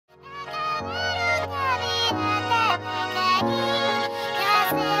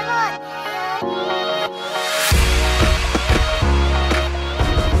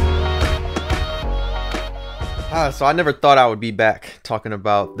So I never thought I would be back talking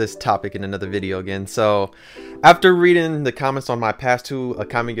about this topic in another video again. So after reading the comments on my past two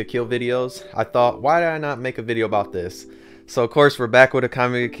Akame ga Kill videos, I thought, why did I not make a video about this? So of course we're back with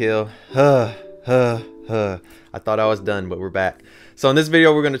Akame ga Kill. I thought I was done, but we're back. So in this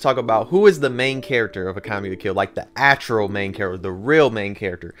video we're going to talk about who is the main character of Akame ga Kill, like the actual main character, the real main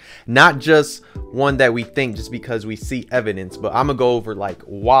character, not just one that we think just because we see evidence, but I'm gonna go over like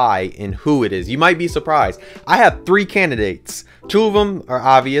why and who it is. You might be surprised. I have 3 candidates. 2 of them are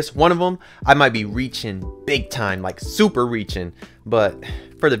obvious. 1 of them I might be reaching big time, like super reaching, but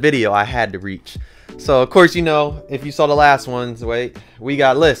for the video I had to reach. So of course, you know, if you saw the last ones, wait, we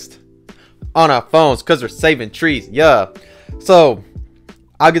got list on our phones because we're saving trees. Yeah. So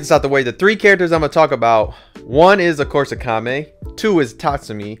I'll get this out the way. The 3 characters I'm gonna talk about, 1 is of course Akame, 2 is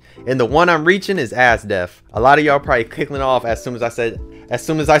Tatsumi, and the one I'm reaching is Asdef. A lot of y'all probably kicking off as soon as I said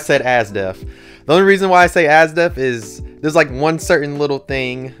Asdef. The only reason why I say Asdef is there's like one certain little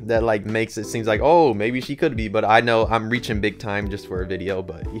thing that like makes it seems like, oh, maybe she could be, but I know I'm reaching big time just for a video.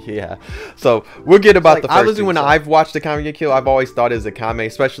 But yeah, so we'll get about like, the first obviously when I've watched Akame ga Kill, I've always thought it was Akame,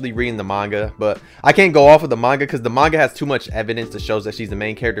 especially reading the manga, but I can't go off of the manga because the manga has too much evidence that shows that she's the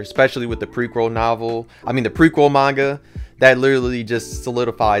main character, especially with the prequel novel. I mean the prequel manga that literally just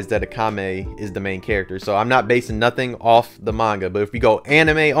solidifies that Akame is the main character. So I'm not basing nothing off the manga, but if we go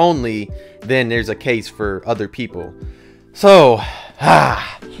anime only, then there's a case for other people. So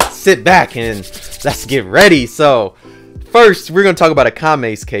sit back and let's get ready. So first we're going to talk about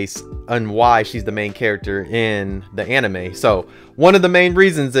Akame's case and why she's the main character in the anime. So one of the main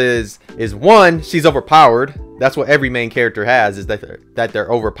reasons is one, she's overpowered. That's what every main character has, is that they're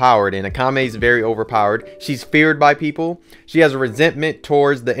overpowered, and Akame is very overpowered. She's feared by people. She has a resentment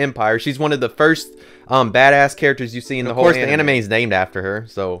towards the Empire. She's one of the first badass characters you see in the whole anime. The anime is named after her,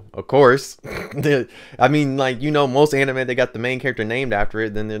 so of course I mean, like, you know, most anime they got the main character named after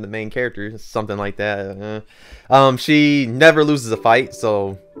it, then they're the main character, something like that. She never loses a fight,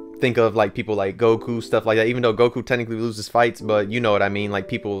 so think of like people like Goku, stuff like that, even though Goku technically loses fights, but you know what I mean, like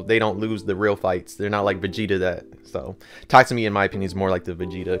people, they don't lose the real fights. They're not like Vegeta that. So Tatsumi in my opinion is more like the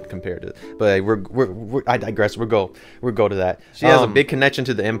Vegeta compared to, but I digress. we'll go to that. She has a big connection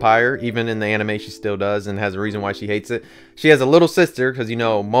to the Empire. Even in the anime she still does, and has a reason why she hates it. She has a little sister, because you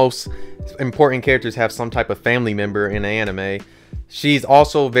know most important characters have some type of family member in the anime. She's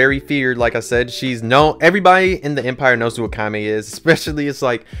also very feared, like I said. She's known, everybody in the Empire knows who Akame is, especially it's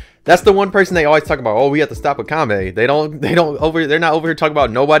like that's the one person they always talk about. Oh, we have to stop Akame. They're not over here talking about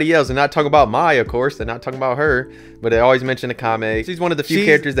nobody else. They're not talking about Mai, of course. They're not talking about her, but they always mention Akame. She's one of the few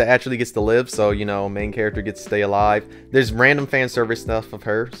characters that actually gets to live, so you know, main character gets to stay alive. There's random fan service stuff of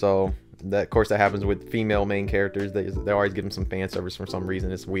her, so that, of course, that happens with female main characters. They always give them some fan service for some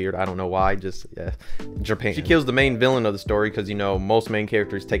reason. It's weird. I don't know why. Just yeah, Japan. She kills the main villain of the story because you know most main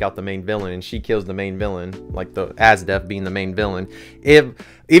characters take out the main villain, and she kills the main villain, like the Asdef being the main villain.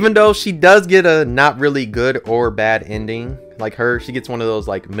 Even though she does get a not really good or bad ending, like her, she gets one of those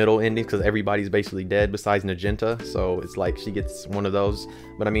like middle endings because everybody's basically dead besides Najinta, so it's like she gets one of those.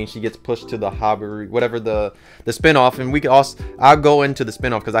 But I mean, she gets pushed to the hobby, whatever the spinoff, and we could also, I'll go into the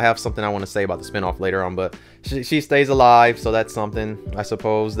spinoff because I have something I want to say about the spinoff later on. But she stays alive, so that's something. I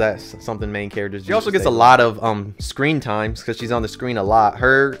suppose that's something main characters. She also gets a lot of screen times because she's on the screen a lot.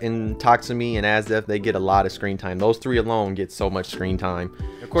 Her and Tatsumi and Asdef, they get a lot of screen time. Those 3 alone get so much screen time.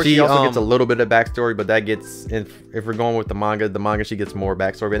 Of course, she also gets a little bit of backstory, but that gets, if we're going with the manga she gets more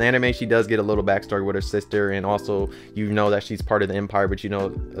backstory. But in anime, she does get a little backstory with her sister, and also you know that she's part of the Empire, but you know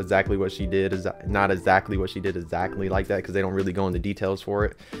exactly what she did is not exactly what she did exactly like that, because they don't really go into details for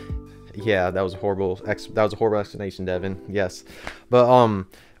it. Yeah, that was a horrible explanation, Devin. Yes, but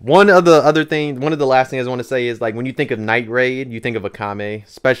one of the last things I want to say is, like, when you think of Night Raid, you think of Akame,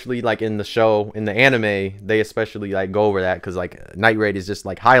 especially like in the show, in the anime, they especially like go over that because like Night Raid is just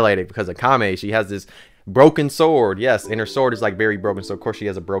like highlighted because Akame, she has this broken sword, yes, and her sword is like very broken, so of course she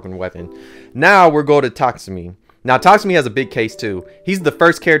has a broken weapon. Now we're going to Tatsumi. Now Tatsumi has a big case too. He's the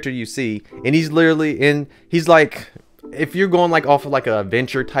first character you see, and he's literally he's like, if you're going like off of like a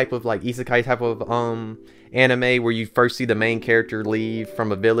adventure type of like isekai type of anime where you first see the main character leave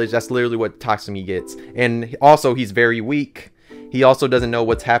from a village, that's literally what Tatsumi gets. And also he's very weak. He also doesn't know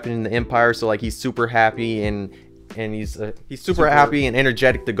what's happening in the Empire, so like he's super happy and he's super happy and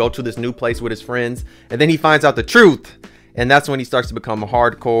energetic to go to this new place with his friends, and then he finds out the truth, and that's when he starts to become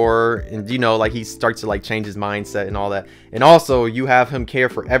hardcore, and you know, like he starts to like change his mindset and all that. And also you have him care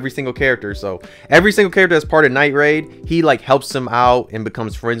for every single character, so every single character that's part of Night Raid, he like helps them out and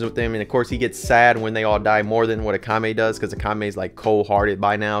becomes friends with them. And of course he gets sad when they all die more than what Akame does, because Akame is like cold-hearted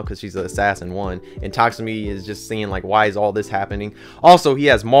by now because she's an assassin one, and Tatsumi is just seeing like, why is all this happening? Also, he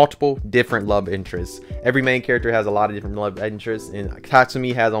has multiple different love interests. Every main character has a lot of different love interests, and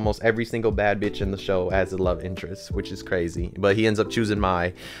Tatsumi has almost every single bad bitch in the show as a love interest, which is crazy. But he ends up choosing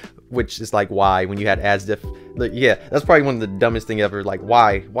Mai, which is like, why, when you had Asdef? Like, yeah, that's probably one of the dumbest thing ever. Like,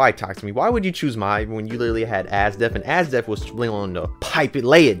 why Tatsumi? Why would you choose Mai when you literally had Asdef, and Asdef was willing to pipe it,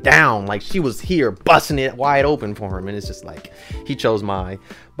 lay it down, like she was here busting it wide open for him? And it's just like, he chose Mai.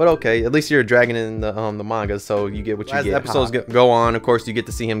 But okay, at least you're dragging in the manga, so you get what you get. As episodes go on, of course, you get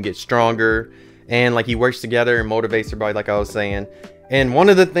to see him get stronger, and like he works together and motivates everybody, like I was saying. And one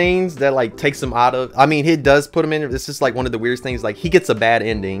of the things that like takes him out of, I mean, it does put him in, it's just like one of the weirdest things, like he gets a bad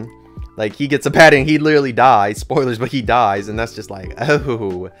ending. Like he gets a bad ending, he literally dies, spoilers, but he dies, and that's just like,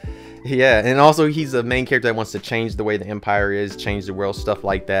 oh yeah. And also he's a main character that wants to change the way the empire is, change the world, stuff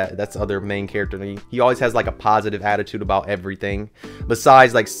like that. That's the other main character. He always has like a positive attitude about everything,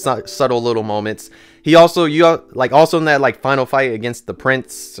 besides like subtle little moments. He also, also in that like final fight against the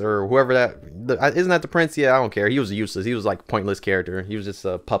prince or whoever that, isn't that the prince? Yeah, I don't care. He was useless. He was like pointless character. He was just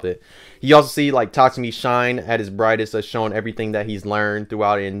a puppet. You also see like Tatsumi shine at his brightest, showing everything that he's learned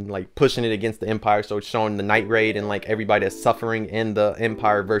throughout and like pushing it against the empire. So it's showing the Night Raid and like everybody that's suffering in the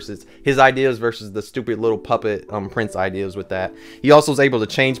empire versus his ideas versus the stupid little puppet prince ideas with that. He also is able to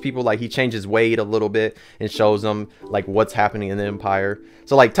change people. Like he changes Wade a little bit and shows them like what's happening in the empire.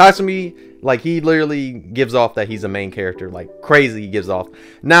 So like Tatsumi, like he literally gives off that he's a main character, like crazy he gives off.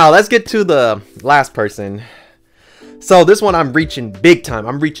 Now let's get to the last person. So this one I'm reaching big time.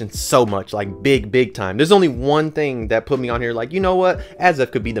 I'm reaching so much, like big time. There's only one thing that put me on here, like, you know what,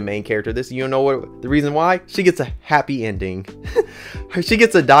 Azef could be the main character. This, you know what, the reason why? She gets a happy ending. She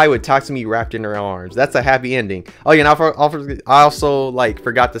gets to die with Tatsumi wrapped in her arms. That's a happy ending. Oh yeah, and I also like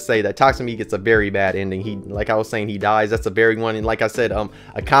forgot to say that Tatsumi gets a very bad ending. He, like I was saying, he dies. That's a very one. And like I said,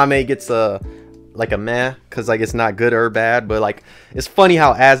 Akame gets a like a meh, because like it's not good or bad, but like it's funny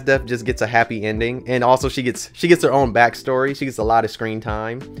how Asdef just gets a happy ending. And also she gets her own backstory. She gets a lot of screen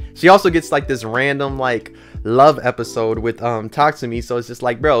time. She also gets like this random like love episode with Tatsumi, so it's just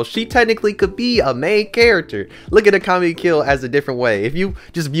like, bro, she technically could be a main character. Look at Akame Kill as a different way. If you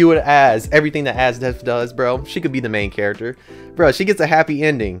just view it as everything that Asdef does, bro, she could be the main character. Bro, she gets a happy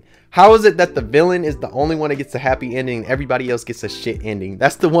ending. How is it that the villain is the only one that gets a happy ending and everybody else gets a shit ending?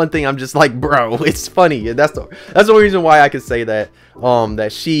 That's the one thing I'm just like, bro, it's funny. And that's the only reason why I could say that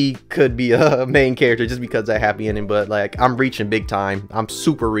that she could be a main character, just because of that happy ending. But like, I'm reaching big time. I'm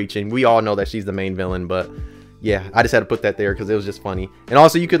super reaching. We all know that she's the main villain, but yeah, I just had to put that there because it was just funny. And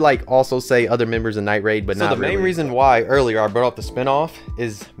also you could like also say other members of Night Raid, but not really. So the main reason why earlier I brought up the spinoff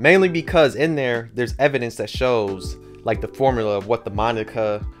is mainly because in there's evidence that shows like the formula of what the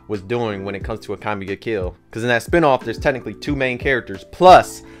mangaka was doing when it comes to Akame ga Kill. Because in that spinoff, there's technically two main characters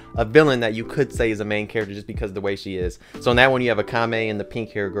plus a villain that you could say is a main character just because of the way she is. So in that one, you have Akame and the pink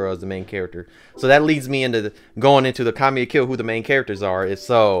hair girl as the main character. So that leads me into going into the Akame ga Kill, who the main characters are. Is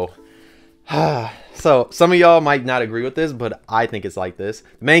so some of y'all might not agree with this, but I think it's like this.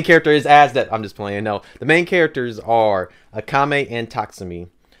 The main character is Asdef. I'm just playing. No, the main characters are Akame and Tatsumi.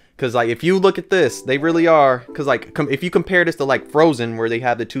 Because like if you look at this, they really are. Because like if you compare this to like Frozen, where they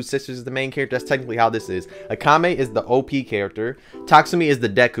have the two sisters as the main character, that's technically how this is. Akame is the OP character. Tatsumi is the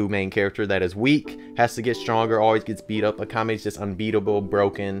Deku main character that is weak, has to get stronger, always gets beat up. Akame is just unbeatable,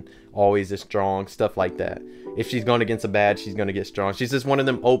 broken, always just strong, stuff like that. If she's going against a bad, she's going to get strong. She's just one of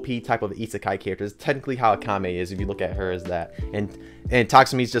them OP type of isekai characters. Technically how Akame is, if you look at her as that. And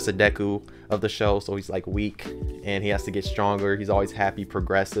Tatsumi's just a Deku of the show, so he's like weak and he has to get stronger. He's always happy,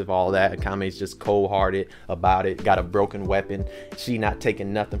 progressive, all that. Akame's just cold-hearted about it, got a broken weapon. She not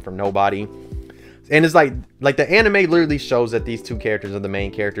taking nothing from nobody. And it's like the anime literally shows that these two characters are the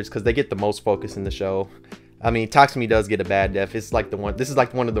main characters because they get the most focus in the show. I mean, Tatsumi does get a bad death. It's like this is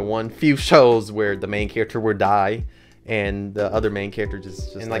like one of the few shows where the main character will die and the other main character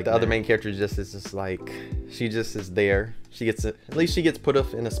just and like the other main character just is just like, she just is there. She gets at least she gets put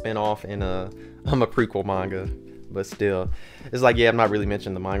up in a spin-off in a prequel manga. but still, it's like, yeah, I'm not really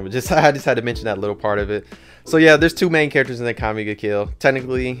mentioning the manga, but I just had to mention that little part of it. So yeah, there's two main characters in the Akame ga Kill,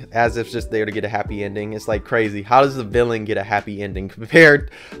 technically as if just there to get a happy ending. It's like crazy. How does the villain get a happy ending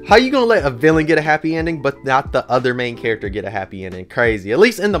compared? How you gonna let a villain get a happy ending but not the other main character get a happy ending? Crazy. At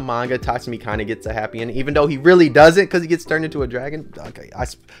least in the manga, Tatsumi kind of gets a happy ending, even though he really doesn't, because he gets turned into a dragon. Okay,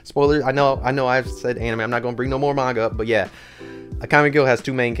 spoilers. I know I've said anime. I'm not gonna bring no more manga up, but yeah, Akame ga Kill has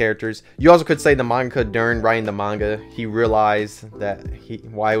two main characters. You also could say the manga, during writing the manga, he realized that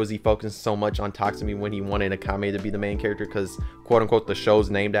why was he focusing so much on Tatsumi when he wanted Akame to be the main character, because quote unquote the show's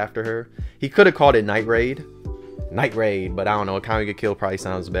named after her. He could have called it Night Raid, but I don't know, Akame ga Kill probably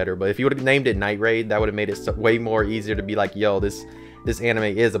sounds better. But if you would have named it Night Raid, that would have made it way more easier to be like, yo, this anime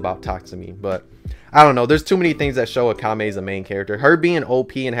is about Tatsumi. But I don't know, there's too many things that show Akame is a main character. Her being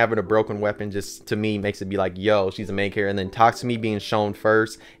OP and having a broken weapon just, to me, makes it be like, yo, she's a main character. And then Tatsumi being shown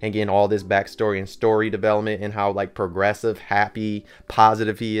first and getting all this backstory and story development and how like progressive, happy,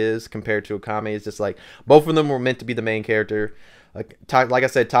 positive he is compared to Akame. It's just like, both of them were meant to be the main character. Like I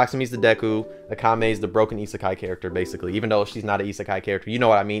said, Tatsumi's the Deku, Akame is the broken isekai character, basically. Even though she's not an isekai character, you know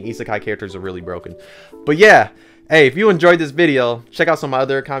what I mean. Isekai characters are really broken. But yeah, hey, if you enjoyed this video, check out some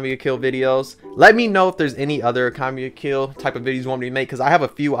other Akame ga Kill videos. Let me know if there's any other Akame ga Kill type of videos you want me to make, because I have a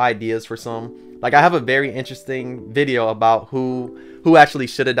few ideas for some. Like, I have a very interesting video about who actually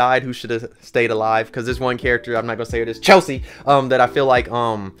should have died, who should have stayed alive. Because there's one character, I'm not gonna say it is, Chelsea, that I feel like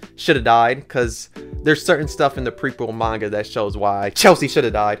should have died, because there's certain stuff in the prequel manga that shows why Chelsea should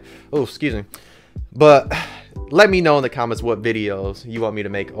have died. Oh, excuse me. But let me know in the comments what videos you want me to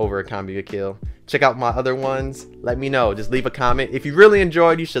make over Akame ga Kill. Check out my other ones. Let me know. Just leave a comment. If you really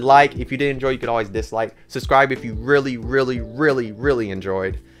enjoyed, you should like. If you didn't enjoy, you could always dislike. Subscribe if you really, really, really, really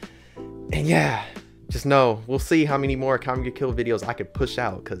enjoyed. And yeah, just know, we'll see how many more Akame ga Kill videos I could push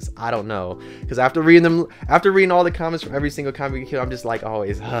out, because I don't know. Because after reading all the comments from every single Akame ga Kill, I'm just like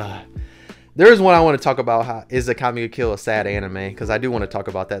always, There is one I want to talk about. How is Akame ga Kill a sad anime? Because I do want to talk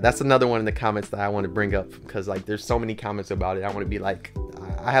about that. That's another one in the comments that I want to bring up, because like there's so many comments about it. I want to be like,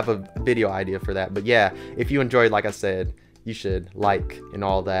 I have a video idea for that. But yeah, if you enjoyed, like I said, you should like and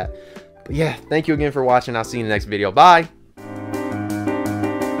all that. But yeah, thank you again for watching. I'll see you in the next video. Bye.